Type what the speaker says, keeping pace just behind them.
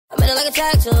it like a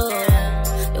tattoo.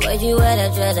 The way you wear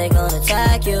that dress, they gonna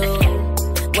attack you.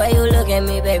 Way you look at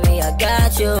me, baby, I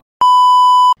got you.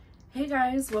 Hey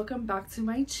guys, welcome back to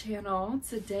my channel.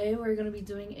 Today we're going to be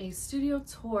doing a studio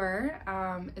tour.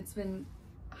 It's been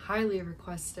highly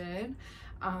requested,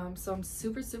 so I'm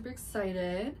super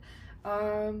excited.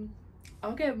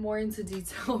 I'll get more into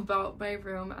detail about my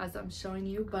room as I'm showing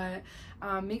you, but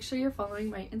make sure you're following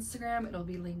my Instagram. It'll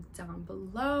be linked down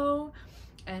below,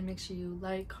 and make sure you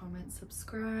like, comment,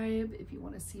 subscribe if you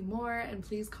want to see more, and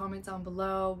please comment down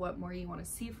below what more you want to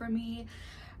see from me.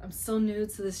 I'm still new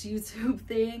to this YouTube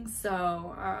thing,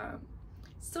 so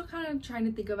still kind of trying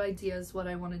to think of ideas what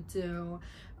I want to do.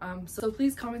 So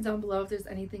please comment down below if there's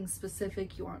anything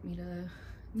specific you want me to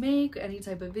make, any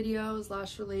type of videos,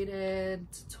 lash related,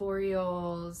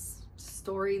 tutorials,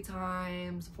 story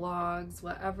times, vlogs,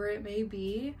 whatever it may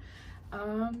be.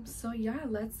 So yeah,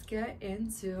 let's get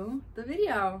into the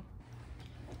video.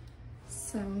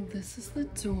 So this is the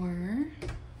door.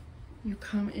 You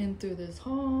come in through this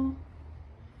hall.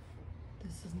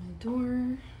 This is my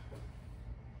door.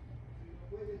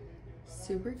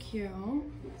 Super cute.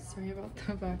 Sorry about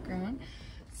the background.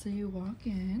 So you walk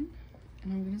in,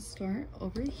 and I'm gonna start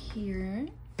over here.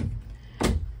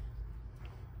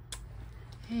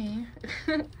 Hey.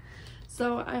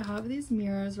 So I have these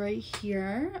mirrors right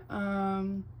here.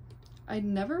 I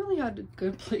never really had a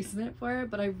good placement for it,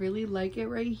 but I really like it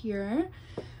right here.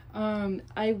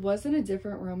 I was in a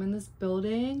different room in this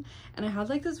building, and I had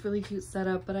like this really cute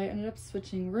setup, but I ended up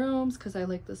switching rooms because I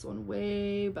like this one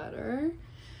way better.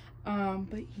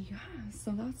 But yeah,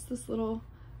 so that's this little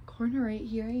corner right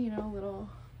here, you know, little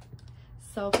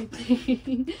selfie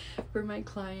thing for my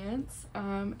clients.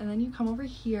 And then you come over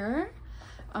here.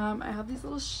 I have these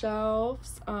little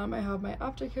shelves. I have my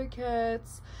aftercare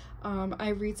kits. I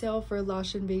retail for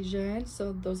Lash Invasion,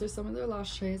 so those are some of their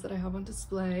lash trays that I have on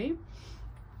display.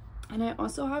 And I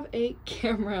also have a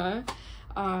camera,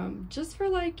 just for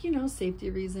like, you know, safety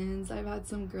reasons. I've had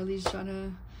some girlies trying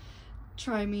to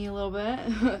try me a little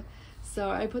bit.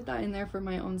 So I put that in there for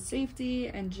my own safety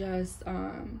and just,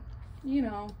 you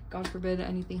know, God forbid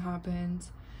anything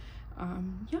happens.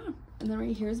 Yeah, and then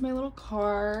right here is my little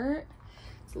cart.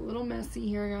 It's a little messy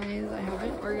here, guys. I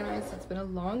haven't organized. It's been a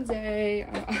long day.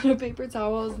 I'm out of paper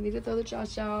towels. Need to throw the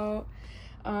trash out.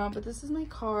 But this is my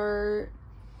cart.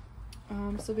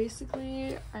 So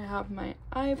basically I have my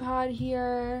iPad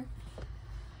here.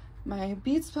 My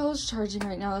Beats Pill is charging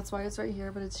right now, that's why it's right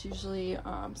here, but it's usually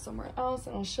somewhere else,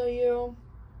 and I'll show you.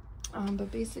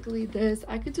 But basically this,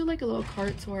 I could do like a little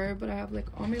cart tour, but I have like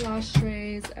all my lash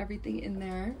trays, everything in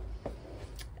there.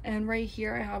 And right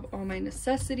here I have all my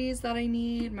necessities that I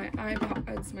need, my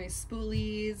iPods, my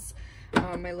spoolies,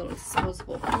 my little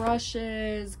disposable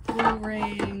brushes, glue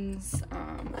rings.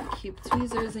 I keep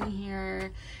tweezers in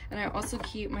here, and I also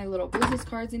keep my little business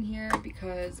cards in here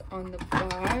because on the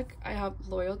back I have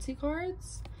loyalty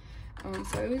cards.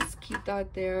 So I always keep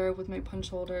that there with my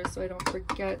punch holder so I don't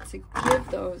forget to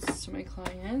give those to my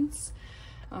clients.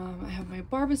 I have my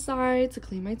barbicide to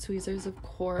clean my tweezers, of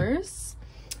course.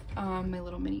 My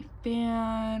little mini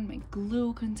fan, my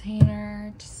glue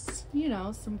container, just, you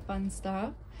know, some fun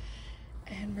stuff.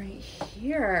 And right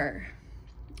here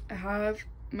I have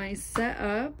my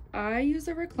setup. I use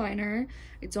a recliner.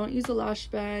 I don't use a lash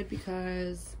bed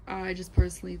because I just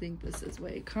personally think this is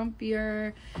way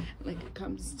comfier. Like, it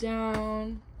comes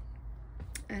down,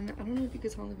 and I don't know if you can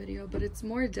tell in the video, but it's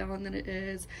more down than it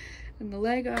is in the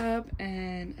leg up.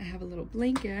 And I have a little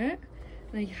blanket,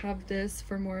 and I have this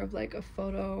for more of like a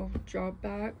photo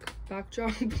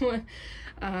backdrop.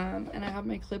 And I have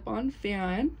my clip-on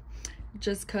fan,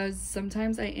 just because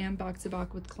sometimes I am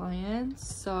back-to-back with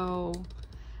clients, so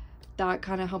that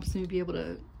kind of helps me be able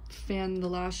to fan the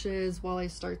lashes while I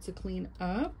start to clean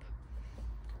up.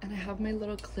 And I have my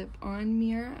little clip-on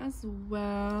mirror as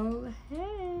well.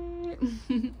 Hey.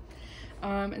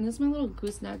 And this is my little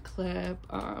gooseneck clip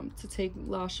to take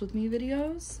lash with me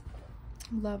videos.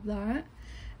 Love that.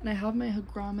 And I have my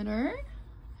hygrometer.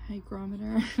 My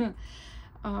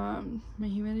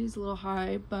humidity is a little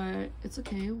high, but it's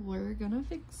okay, we're gonna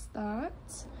fix that.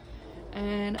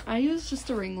 And I use just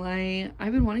a ring light.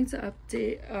 I've been wanting to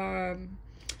update,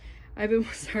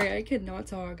 sorry, I cannot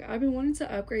talk. I've been wanting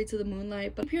to upgrade to the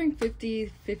Moonlight, but I'm hearing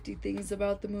 50 things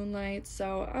about the Moonlight,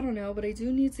 so I don't know, but I do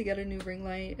need to get a new ring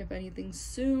light, if anything,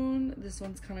 soon. This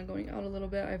one's kind of going out a little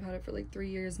bit. I've had it for like 3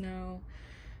 years now.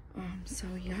 So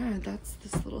yeah, that's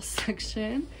this little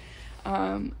section.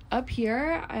 Up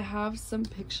here I have some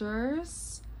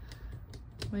pictures.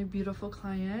 My beautiful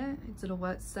client, I did a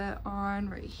wet set on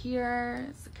right here.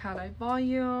 It's a cat eye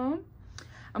volume.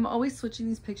 I'm always switching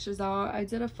these pictures out. I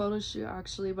did a photo shoot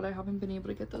actually, but I haven't been able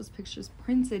to get those pictures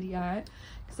printed yet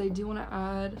because I do want to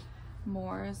add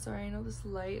more. Sorry, I know this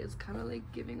light is kind of like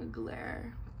giving a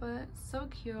glare, but so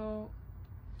cute.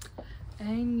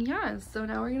 And yeah, so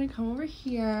now we're gonna come over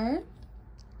here.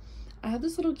 I have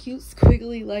this little cute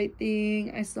squiggly light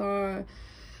thing I saw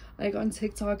like on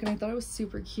TikTok, and I thought it was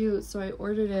super cute, so I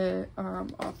ordered it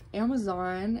off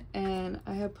Amazon, and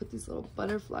I have put these little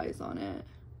butterflies on it,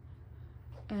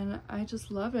 and I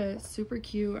just love it. Super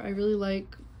cute. I really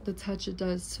like the touch it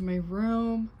does to my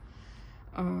room.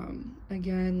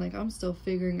 Again, like I'm still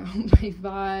figuring out my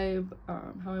vibe,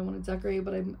 how I want to decorate,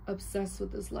 but I'm obsessed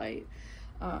with this light.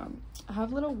 I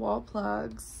have little wall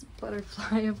plugs,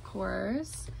 butterfly of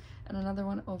course, and another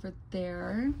one over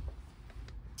there.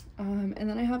 And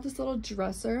then I have this little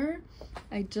dresser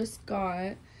I just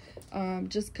got,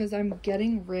 just because I'm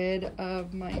getting rid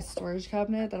of my storage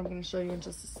cabinet that I'm going to show you in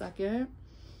just a second.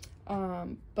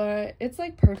 But it's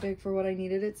like perfect for what I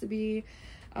needed it to be.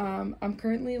 I'm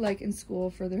currently like in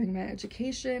school furthering my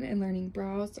education and learning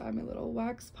brows, so I have my little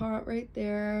wax pot right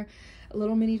there, a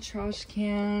little mini trash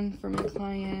can for my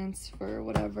clients for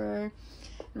whatever.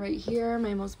 And right here,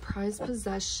 my most prized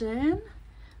possession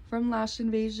from Lash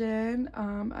Invasion.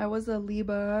 I was a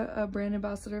Liba, a brand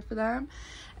ambassador for them,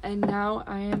 and now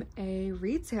I am a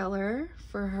retailer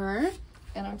for her,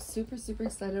 and I'm super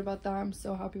excited about that. I'm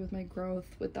so happy with my growth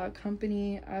with that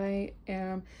company. I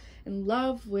am in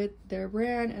love with their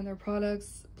brand and their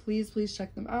products. Please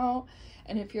check them out.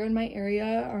 And if you're in my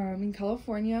area, in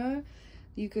California,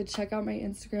 you could check out my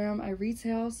Instagram. I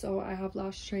retail, so I have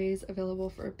lash trays available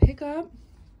for a pickup.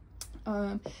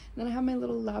 Then I have my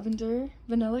little lavender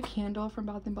vanilla candle from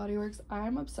Bath and Body Works.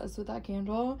 I'm obsessed with that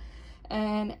candle,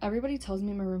 and everybody tells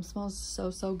me my room smells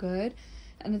so good,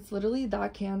 and it's literally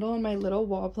that candle and my little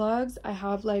wall plugs. I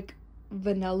have like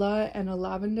vanilla and a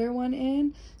lavender one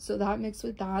in, so that mixed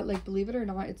with that, like, believe it or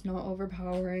not, it's not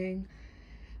overpowering.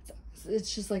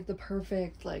 It's just like the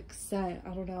perfect like scent.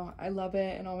 I don't know, I love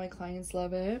it, and all my clients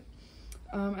love it.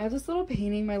 I have this little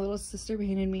painting my little sister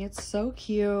painted me. It's so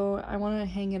cute. I want to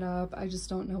hang it up. I just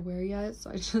don't know where yet, so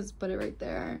I just put it right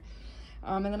there.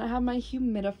 And then I have my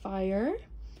humidifier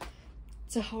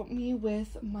to help me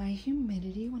with my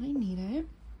humidity when I need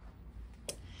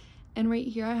it. And right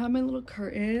here I have my little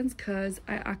curtains because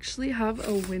I actually have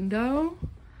a window,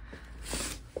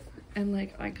 and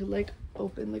like I could like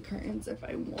open the curtains if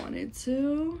I wanted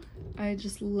to. I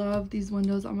just love these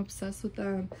windows. I'm obsessed with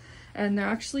them, and they're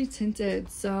actually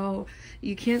tinted, so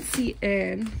you can't see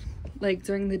in like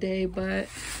during the day, but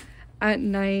at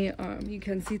night you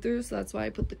can see through, so that's why I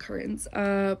put the curtains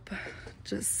up,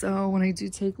 just so when I do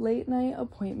take late night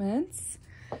appointments.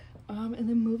 And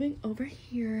then moving over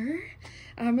here,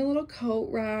 I have my little coat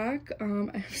rack.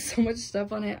 I have so much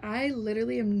stuff on it. I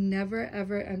literally am never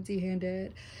ever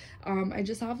empty-handed. I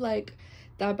just have like,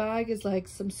 that bag is like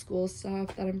some school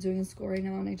stuff that I'm doing in school right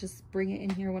now, and I just bring it in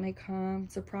here when I come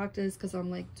to practice because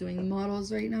I'm like doing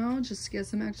models right now, just to get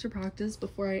some extra practice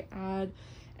before I add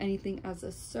anything as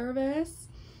a service.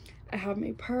 I have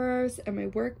my purse and my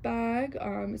work bag.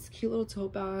 It's a cute little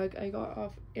tote bag I got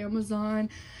off Amazon.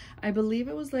 I believe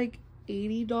it was like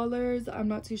 $80. I'm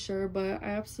not too sure, but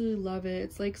I absolutely love it.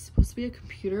 It's like supposed to be a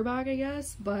computer bag, I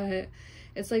guess, but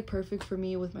it's like perfect for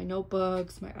me with my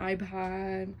notebooks, my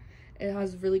iPad. It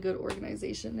has really good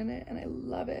organization in it, and I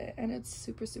love it, and it's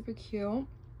super cute.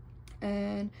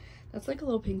 And that's like a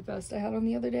little pink vest I had on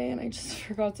the other day, and I just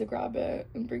forgot to grab it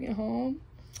and bring it home.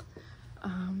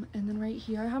 And then right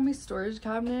here I have my storage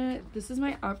cabinet. This is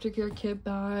my aftercare kit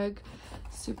bag,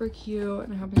 super cute,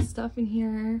 and I have my stuff in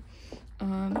here.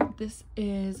 This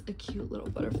is a cute little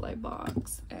butterfly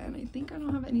box, and I think I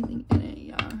don't have anything in it.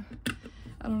 Yeah,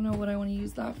 I don't know what I want to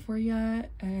use that for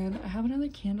yet. And I have another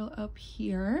candle up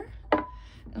here, and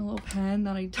a little pen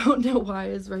that I don't know why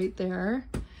is right there.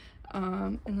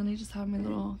 And then I just have my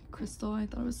little crystal. I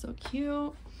thought it was so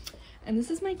cute. And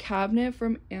this is my cabinet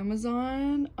from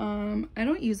Amazon. I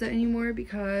don't use it anymore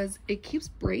because it keeps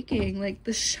breaking. Like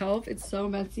the shelf, it's so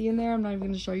messy in there. I'm not even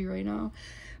going to show you right now.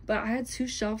 But I had 2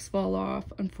 shelves fall off,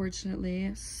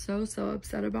 unfortunately. So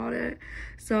upset about it.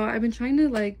 So I've been trying to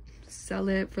like sell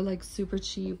it for like super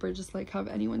cheap, or just like have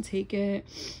anyone take it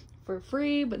for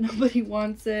free, but nobody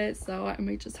wants it. So I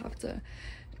might just have to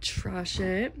trash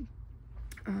it,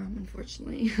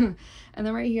 unfortunately. And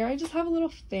then right here I just have a little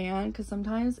fan because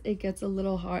sometimes it gets a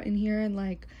little hot in here, and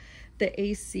like the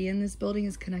AC in this building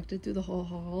is connected through the whole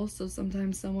hall, so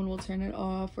sometimes someone will turn it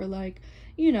off, or like,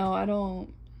 you know, I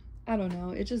don't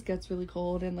know, it just gets really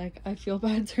cold, and like I feel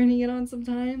bad turning it on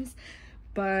sometimes.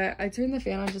 but I turn the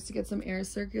fan on just to get some air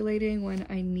circulating when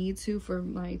I need to for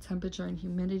my temperature and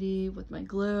humidity with my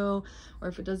glue, or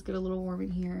if it does get a little warm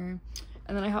in here.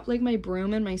 And then I have like my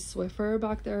broom and my Swiffer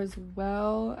back there as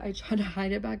well. I try to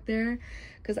hide it back there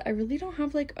because I really don't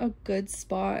have like a good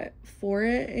spot for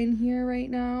it in here right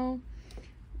now,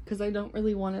 because I don't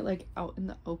really want it like out in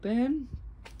the open,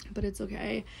 but it's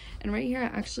okay. And right here I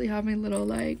actually have my little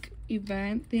like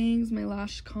event things, my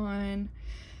Lash Con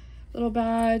little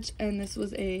badge, and this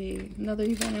was another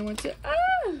event I went to,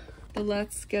 the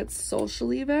Let's Get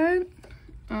Social event.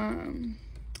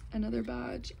 Another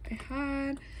badge I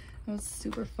had. That was a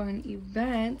super fun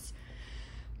event.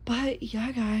 But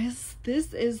yeah, guys,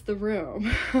 this is the room.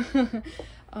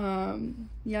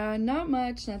 Yeah, not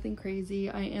much, nothing crazy.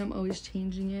 I am always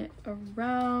changing it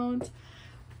around,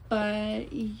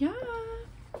 but yeah,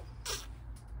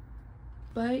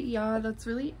 that's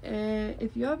really it.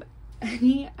 If you have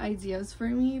any ideas for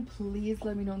me, please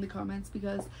let me know in the comments,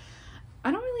 because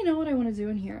I don't really know what I want to do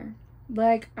in here.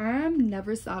 Like, I'm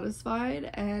never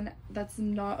satisfied, and that's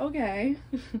not okay.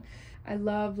 I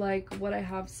love like what I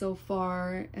have so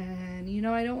far, and you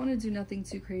know, I don't want to do nothing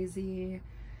too crazy.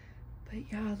 But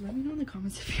yeah, let me know in the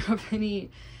comments if you have any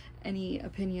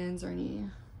opinions or any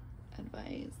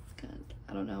advice, because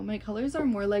I don't know, my colors are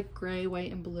more like gray,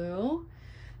 white, and blue,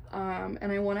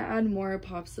 and I want to add more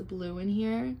pops of blue in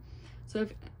here. So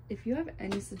if you have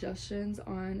any suggestions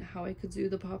on how I could do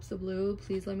the pops of blue,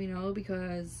 please let me know,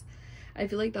 because I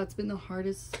feel like that's been the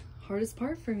hardest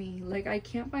part for me. Like, I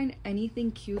can't find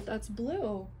anything cute that's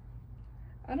blue.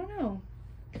 I don't know.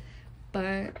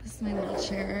 But this is my little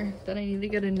chair that I need to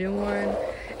get a new one.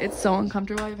 It's so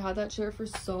uncomfortable. I've had that chair for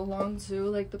so long too.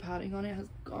 Like, the padding on it has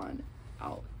gone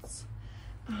out.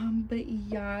 But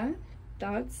yeah,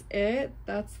 that's it.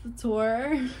 That's the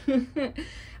tour.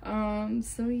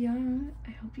 So yeah,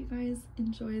 I hope you guys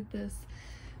enjoyed this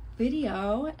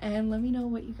video, and let me know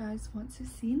what you guys want to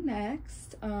see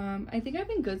next. I think I've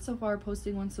been good so far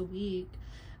posting once a week.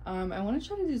 I want to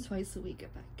try to do twice a week if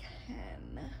I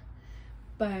can,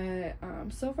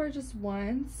 but so far just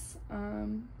once.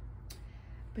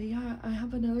 But yeah, I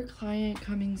have another client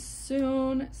coming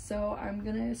soon, so I'm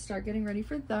gonna start getting ready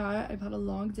for that. I've had a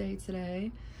long day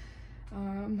today.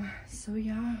 So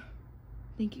yeah,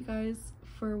 thank you guys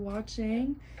for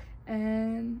watching,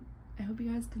 and I hope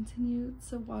you guys continue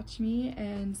to watch me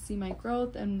and see my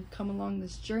growth and come along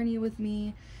this journey with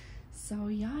me. So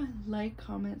yeah, like,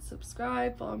 comment,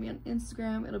 subscribe, follow me on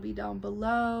Instagram, it'll be down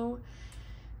below.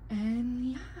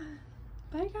 And yeah,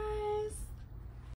 bye guys.